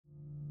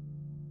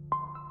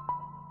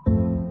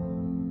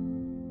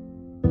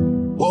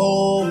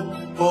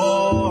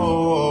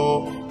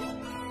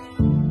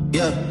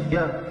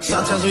Yeah.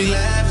 Sometimes we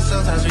laugh and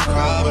sometimes we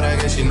cry, but I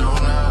guess you know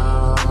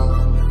now.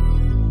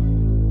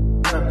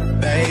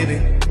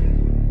 Baby,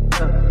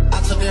 I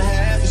took a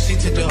half and she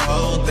took the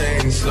whole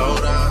thing. Slow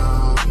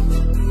down.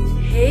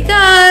 Hey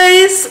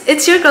guys,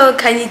 it's your girl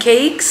Khanyi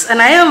Cakes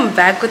and I am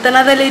back with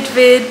another LIT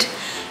vid.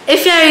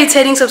 If you're a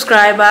returning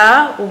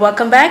subscriber,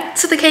 welcome back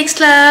to the Cakes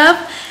Club.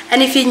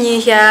 And if you're new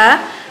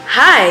here,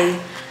 hi,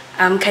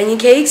 I'm Khanyi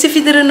Cakes. If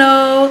you didn't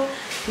know,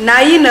 now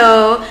you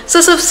know,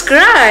 so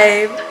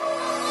subscribe.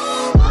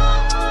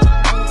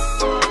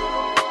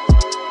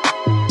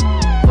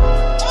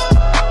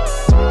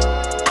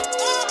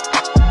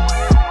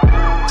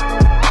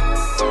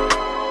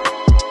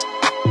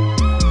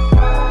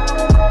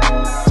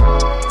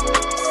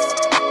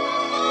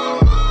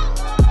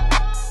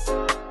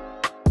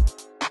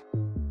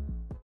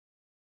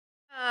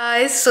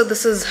 So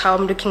this is how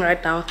I'm looking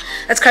right now.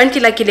 It's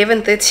currently like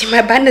 11:30.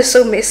 My bun is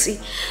so messy,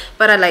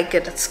 but I like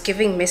it. It's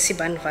giving messy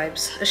bun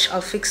vibes.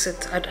 I'll fix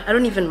it. I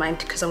don't even mind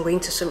because I'm going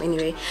to swim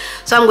anyway.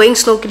 So I'm going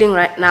snorkeling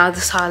right now.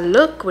 This is how I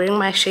look, wearing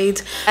my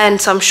shades and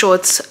some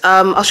shorts.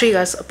 I'll show you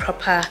guys a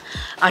proper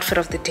outfit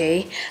of the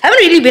day. I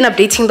haven't really been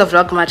updating the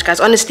vlog much, guys.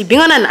 Honestly,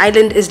 being on an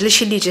island is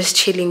literally just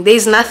chilling.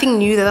 There's nothing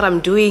new that I'm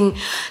doing,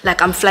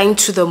 like I'm flying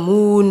to the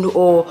moon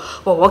or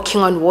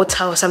walking on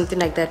water or something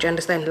like that. You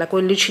understand? Like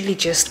we're literally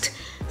just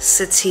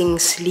sitting,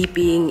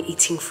 sleeping,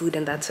 eating food,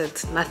 and that's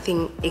it.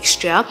 Nothing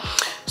extra.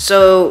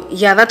 So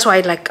yeah, that's why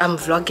like I'm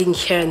vlogging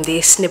here and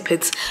there,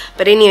 snippets.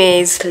 But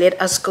anyways,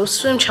 let us go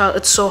swim, child.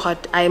 It's so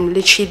hot. I am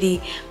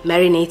literally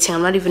marinating.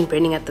 I'm not even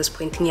burning at this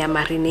point. Yeah,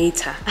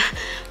 marinator.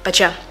 But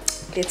yeah,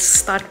 let's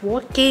start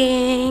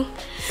walking.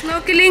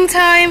 Snorkeling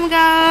time,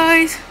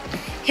 guys.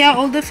 Here are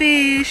all the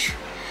fish.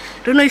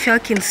 Don't know if y'all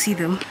can see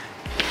them.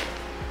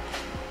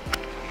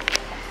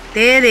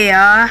 There they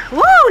are.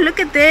 Whoa, look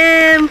at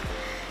them.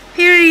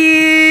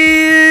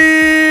 Period.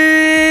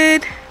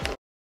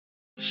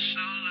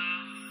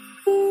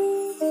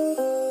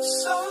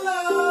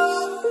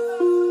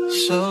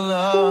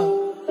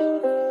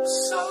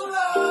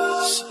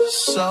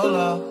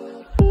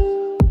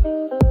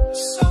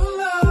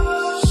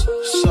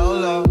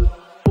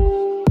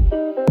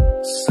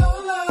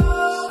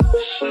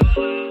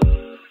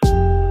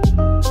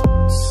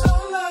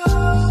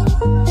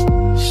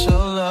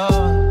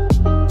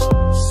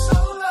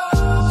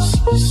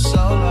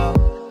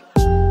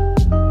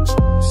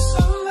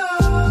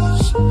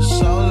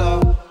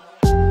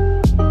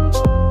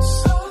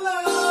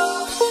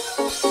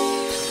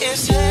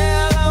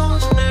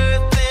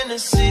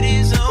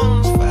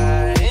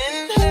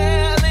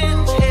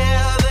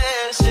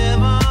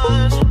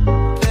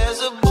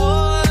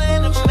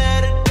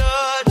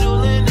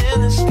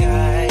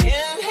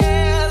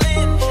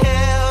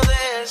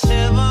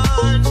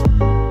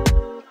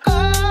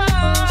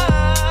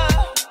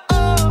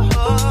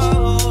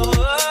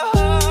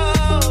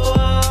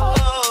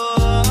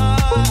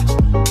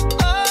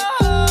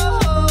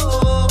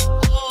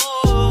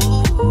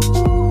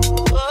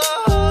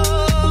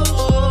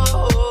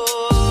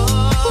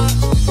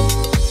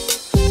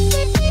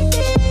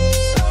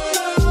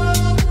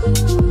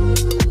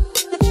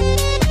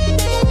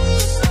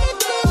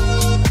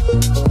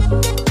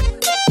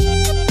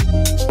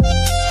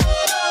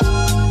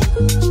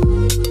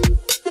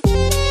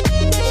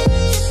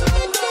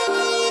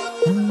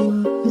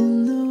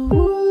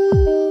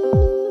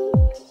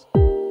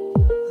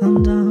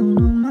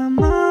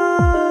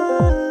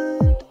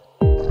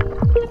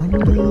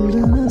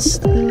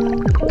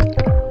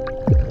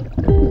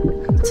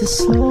 To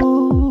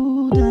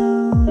slow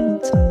down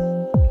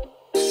time.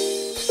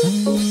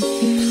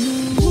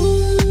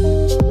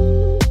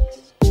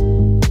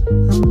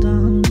 I'm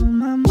down on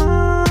my mind.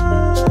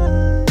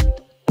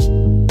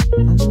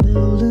 I'm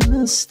building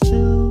a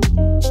still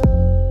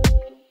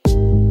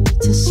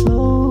to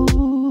slow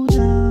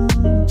down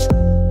time.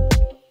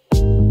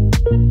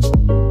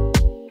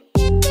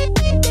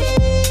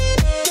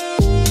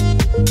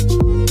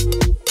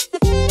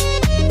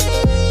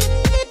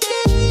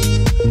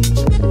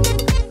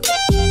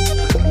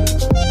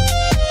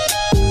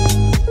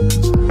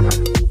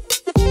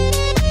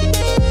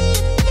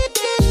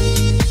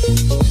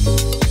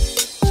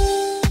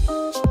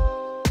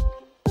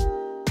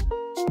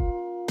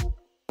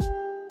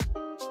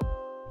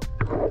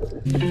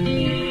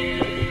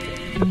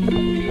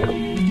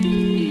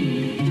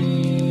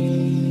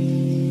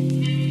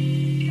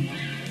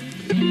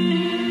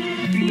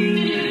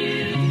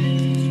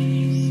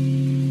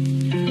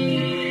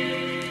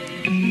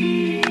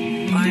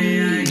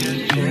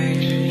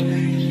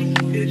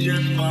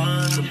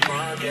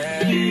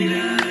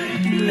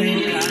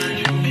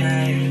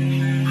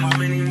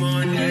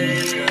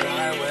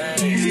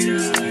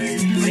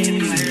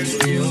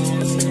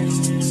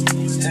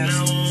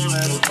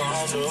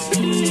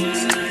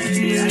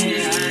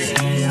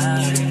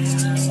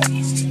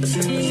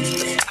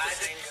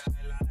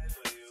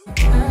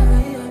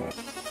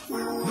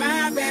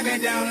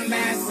 Don't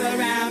mess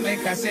around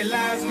because she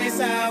loves me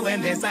so,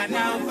 and this I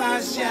know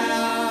for sure.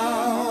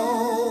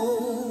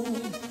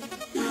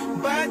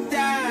 But the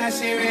door.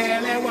 She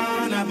really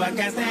wanna, but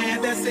can't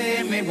stand to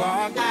see me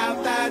walk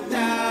out the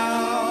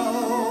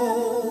door.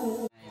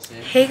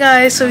 Hey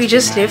guys, so we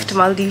just left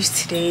Maldives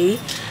today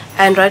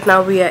and right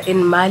now we are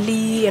in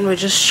Mali and we're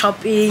just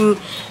shopping,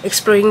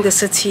 exploring the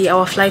city.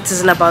 Our flight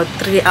is in about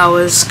 3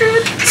 hours,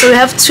 so we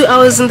have 2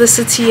 hours in the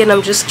city and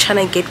I'm just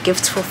trying to get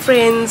gifts for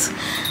friends,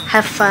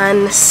 have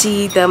fun,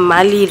 see the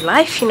Mali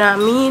life, you know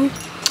what I mean?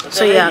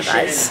 So yeah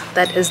guys,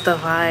 that is the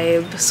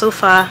vibe. So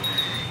far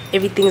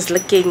everything's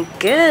looking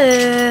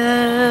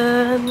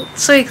good.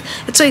 So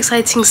it's so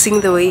exciting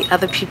seeing the way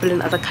other people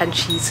in other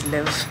countries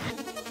live.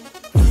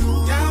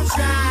 Don't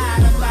try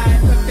to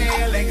fight the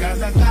feeling, 'cause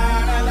the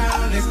thought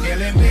alone is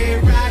killing me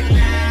right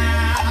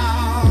now.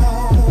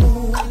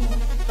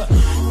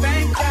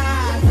 Thank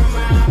God for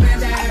mom and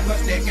dad for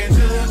sticking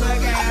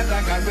together,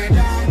 'cause we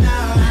don't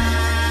know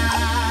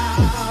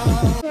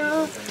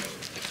how.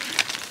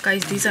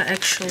 Guys, these are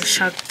actual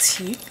shark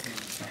teeth.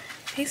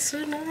 They're so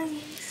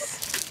nice.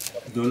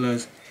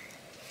 $.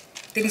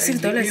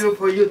 $36.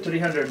 For you,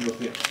 300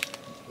 rupiah.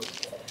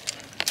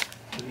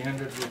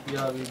 300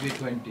 rupiah will be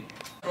 20.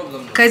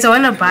 Guys, I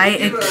want to buy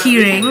a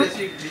keyring,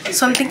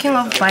 so I'm thinking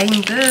of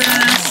buying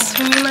this.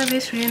 For me, my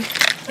best friend.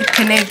 It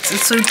connects.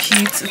 It's so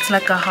cute. It's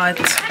like a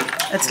heart.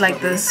 It's like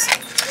this.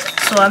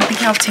 So I'm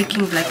thinking of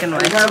taking black and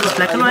white. Because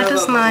black and white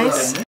is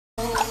nice.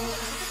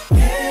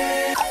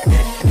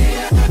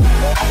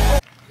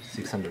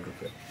 600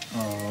 rupees.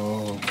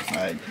 Oh,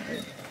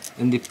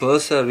 And the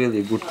pearls are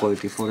really good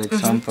quality. For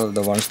example,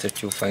 the ones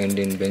that you find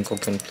in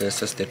Bangkok and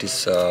places, that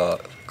is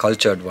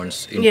cultured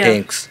ones in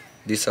tanks.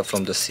 These are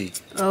from the sea.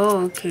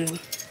 Oh, okay.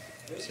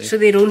 So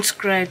they don't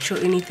scratch or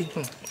anything.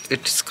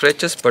 It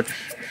scratches, but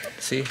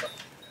see,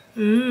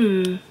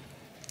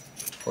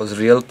 for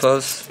real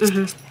pearls,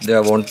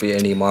 there won't be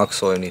any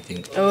marks or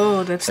anything.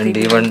 Oh, that's And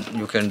the even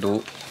you can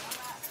do.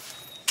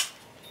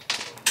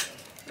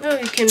 Oh,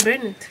 you can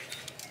burn it.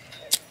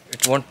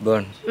 It won't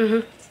burn.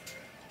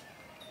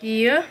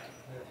 Yeah.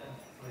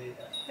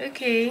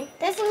 Okay.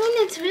 Doesn't mean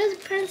it's real,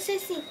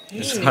 princessy.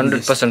 It's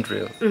 100%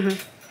 real.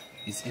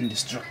 it's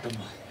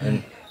indestructible.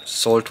 And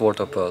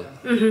saltwater pearl.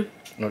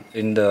 Not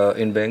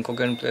in Bangkok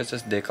and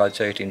places, they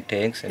culture it in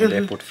tanks and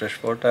they put fresh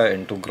water,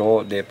 and to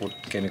grow they put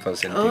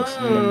chemicals and things.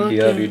 And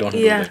here we don't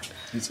do that.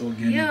 It's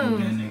organic. Yo.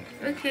 Organic.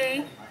 Okay.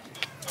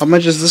 How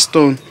much is this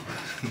stone?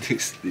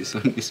 This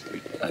one is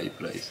quite high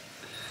price.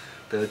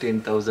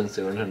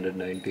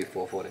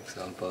 13,794 for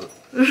example.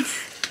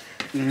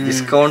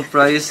 Discount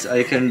price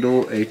I can do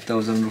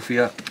 8,000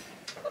 rupiah.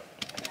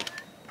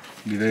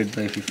 Divide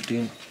by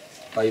 15,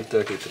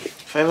 533.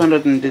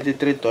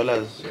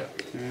 $533. Yeah.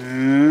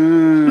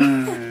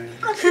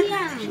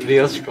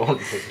 Real stone.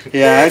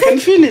 Yeah, I can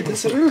feel it.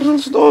 It's a real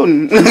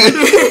stone.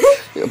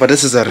 But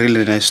this is a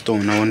really nice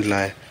stone, I won't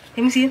lie.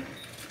 Let me see.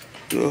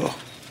 Oh,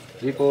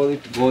 We call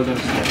it golden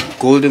stone.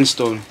 golden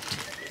stone.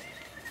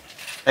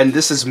 And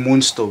this is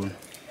moonstone.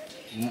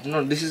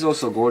 No, this is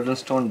also golden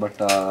stone, but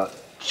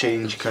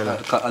Change color.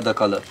 other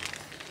color.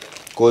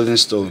 Golden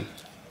stone.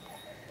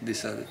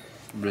 These are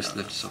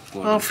bracelets of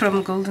gold. Oh,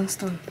 from Golden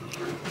Stone.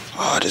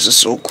 Oh, this is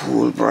so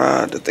cool,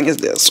 bruh. The thing is,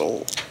 they're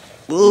so.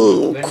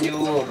 Ooh. When you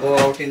go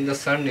out in the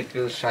sun, it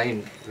will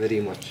shine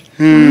very much.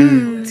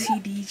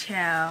 TD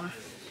chow.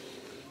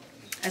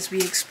 As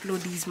we explore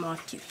these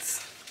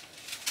markets.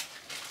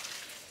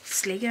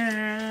 Slay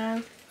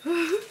girl.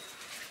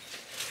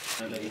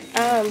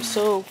 I'm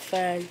so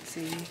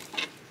fancy.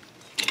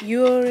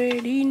 You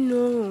already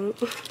know.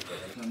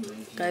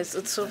 Guys,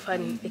 it's so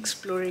fun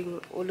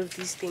exploring all of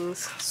these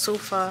things. So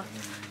far,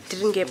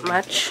 didn't get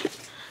much.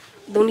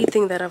 The only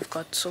thing that I've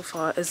got so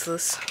far is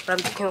this, but I'm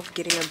thinking of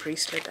getting a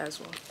bracelet as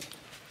well.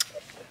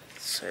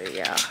 So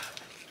yeah,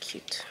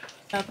 cute.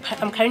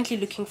 I'm currently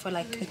looking for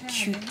like a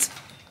cute,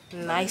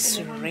 nice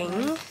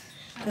ring.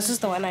 This is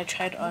the one I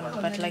tried on,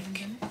 but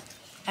like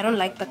I don't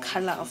like the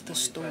color of the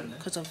stone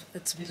because of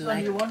it's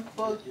black.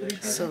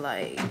 So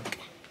like,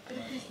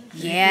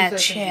 yeah,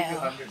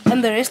 chill.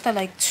 And the rest are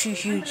like too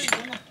huge.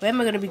 Where am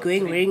I gonna be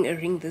going wearing a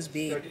ring this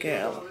big,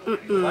 girl?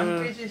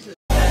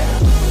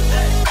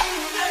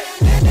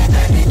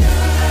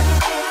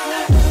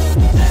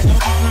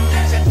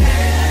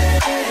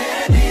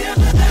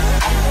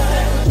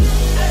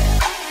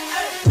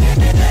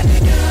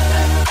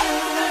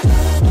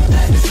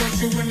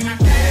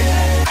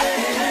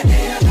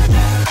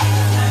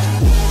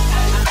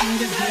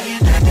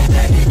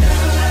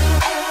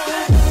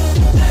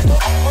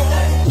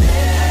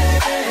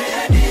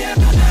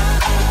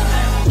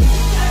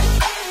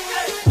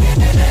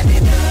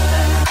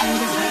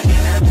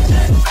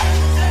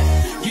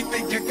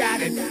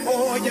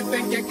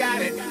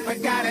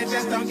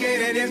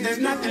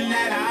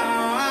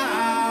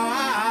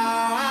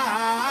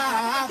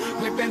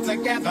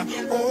 Together,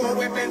 oh,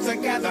 we've been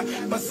together,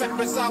 but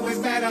separate's always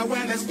better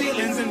when there's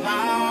feelings involved.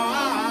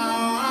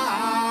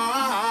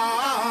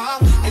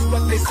 It's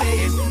what they say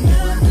is.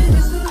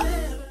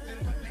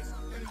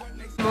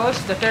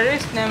 The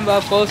terrorist name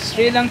were called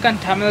Sri Lankan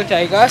Tamil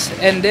Tigers,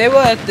 and they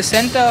were at the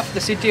center of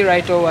the city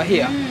right over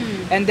here.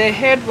 and they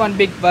had one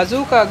big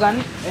bazooka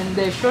gun, and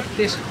they shot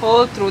this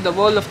hole through the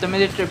wall of the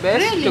military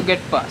base to get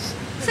past.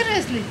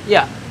 Seriously?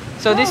 Yeah.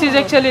 So this is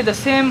actually the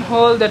same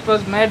hole that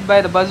was made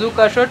by the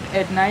bazooka shot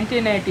at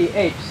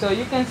 1988. So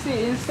you can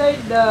see inside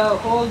the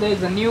hole there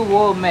is a new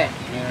wall made.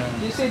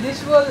 Yeah. You see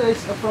this wall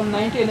is from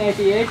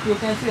 1988. You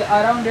can see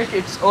around it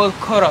it's all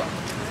coral.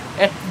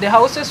 The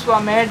houses were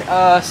made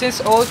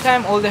since old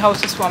time. All the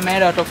houses were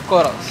made out of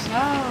corals.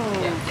 Oh.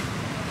 Yeah.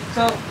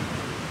 So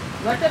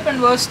what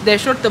happened was they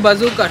shot the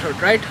bazooka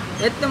shot, right?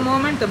 At the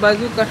moment the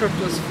bazooka shot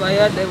was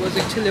fired, there was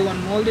actually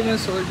one Maldivian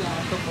soldier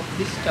on top of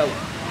this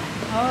tower.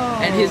 Oh.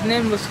 And his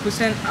name was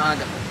Hussein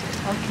Adam.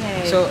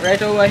 Okay. So right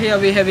over here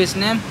we have his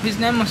name. His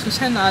name was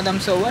Hussein Adam.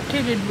 So what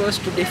he did was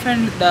to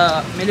defend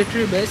the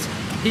military base.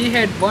 He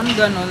had one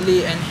gun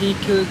only and he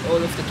killed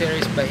all of the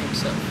terrorists by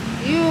himself.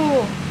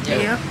 You.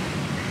 Yeah.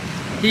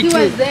 He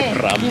was there.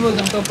 He was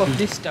on top of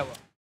this tower.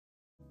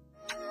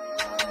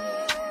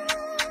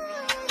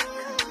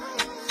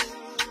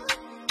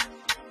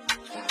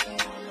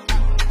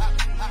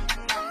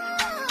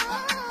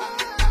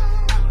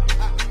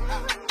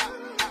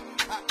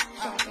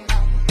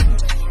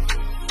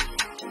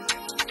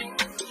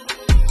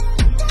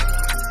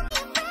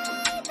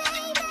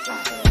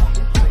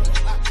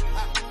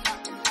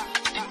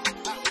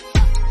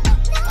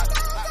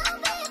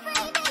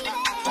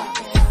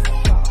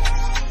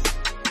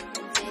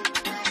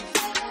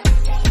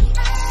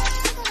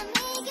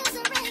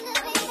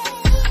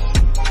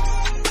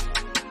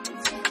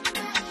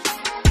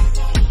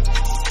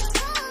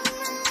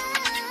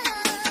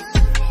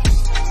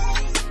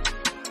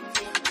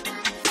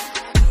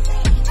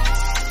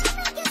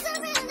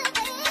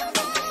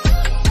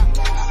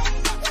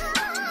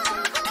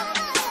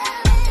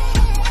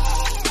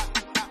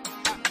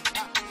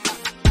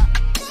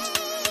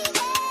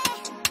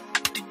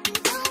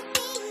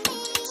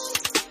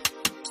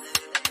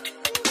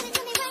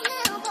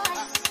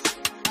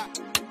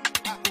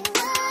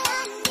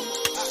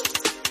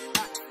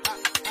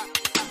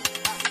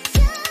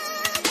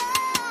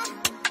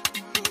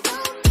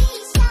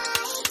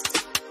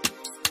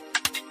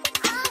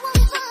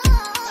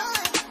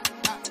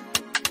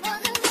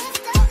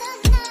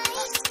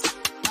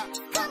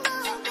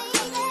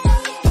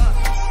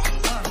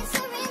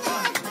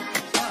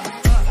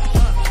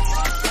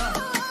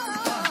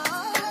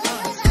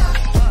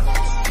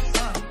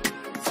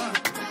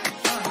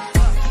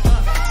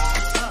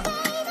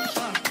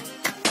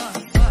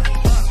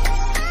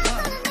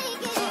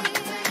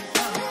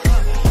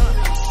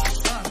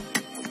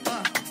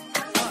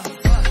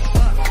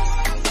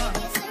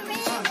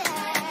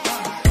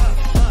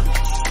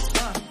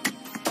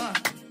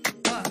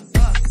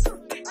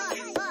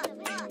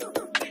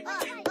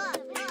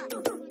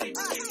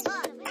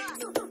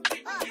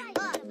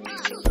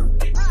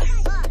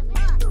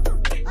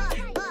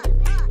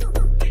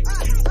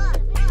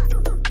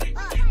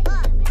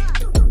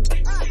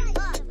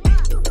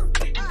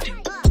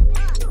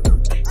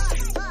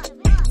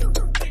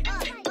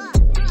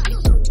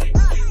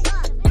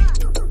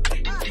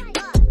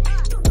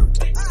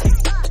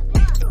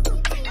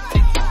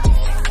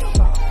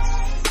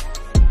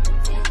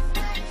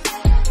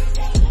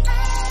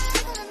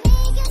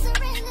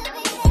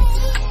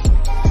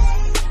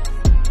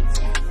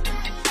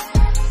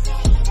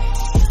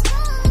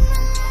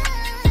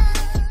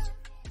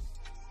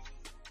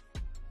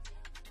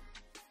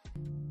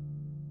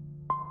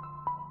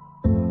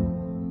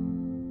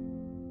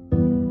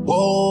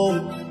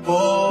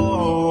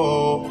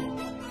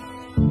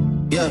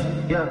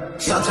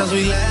 Sometimes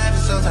we laugh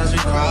and sometimes we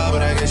cry,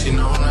 but I guess you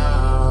know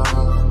now.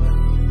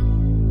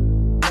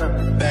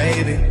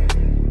 Baby,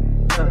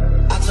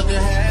 I took a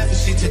half and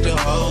she took the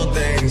whole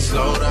thing.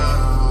 Slow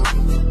down.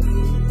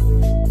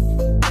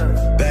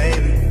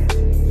 Baby,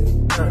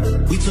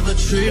 we took a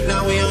trip,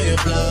 now we on your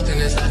block and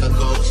it's like a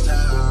ghost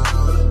town.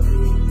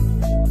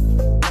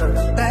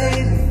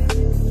 Baby,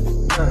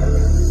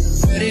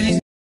 where did these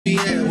be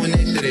at when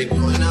they say they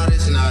doing all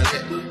this and all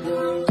that?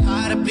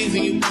 Tired of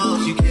beefing you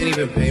punks, you can't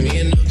even pay me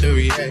enough to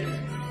react.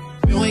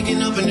 Been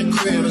waking up in the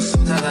crib, but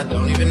sometimes I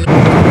don't even know.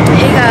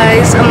 Hey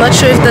guys, I'm not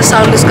sure if the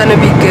sound is gonna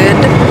be good,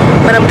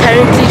 but I'm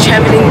currently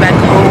traveling back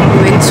home.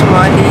 We went to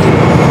Mali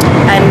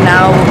and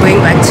now we're going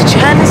back to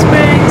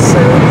Johannesburg,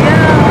 so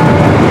yeah.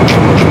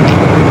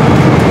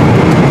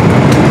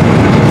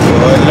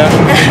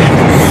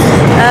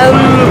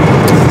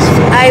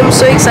 I'm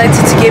so excited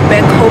to get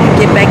back home,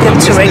 get back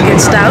into regular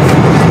stuff.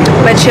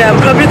 But yeah, I'm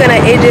probably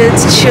gonna edit,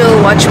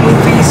 chill, watch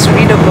movies,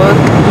 read a book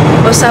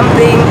or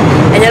something,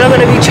 and you're not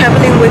gonna be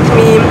traveling with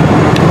me.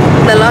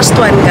 The last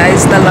one,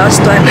 guys, the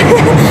last one.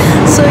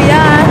 So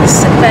yeah,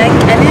 sit back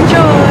and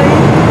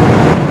enjoy.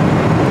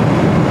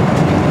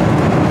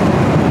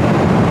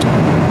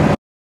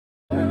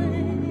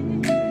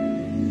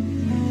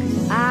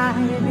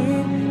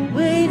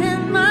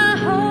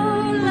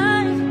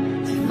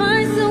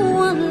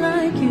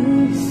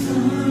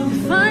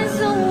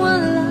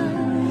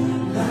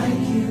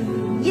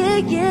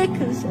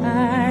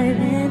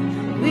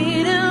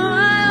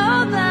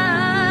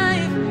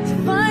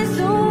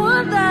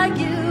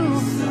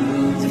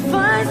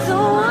 So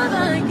what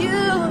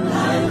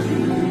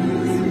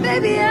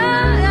baby, I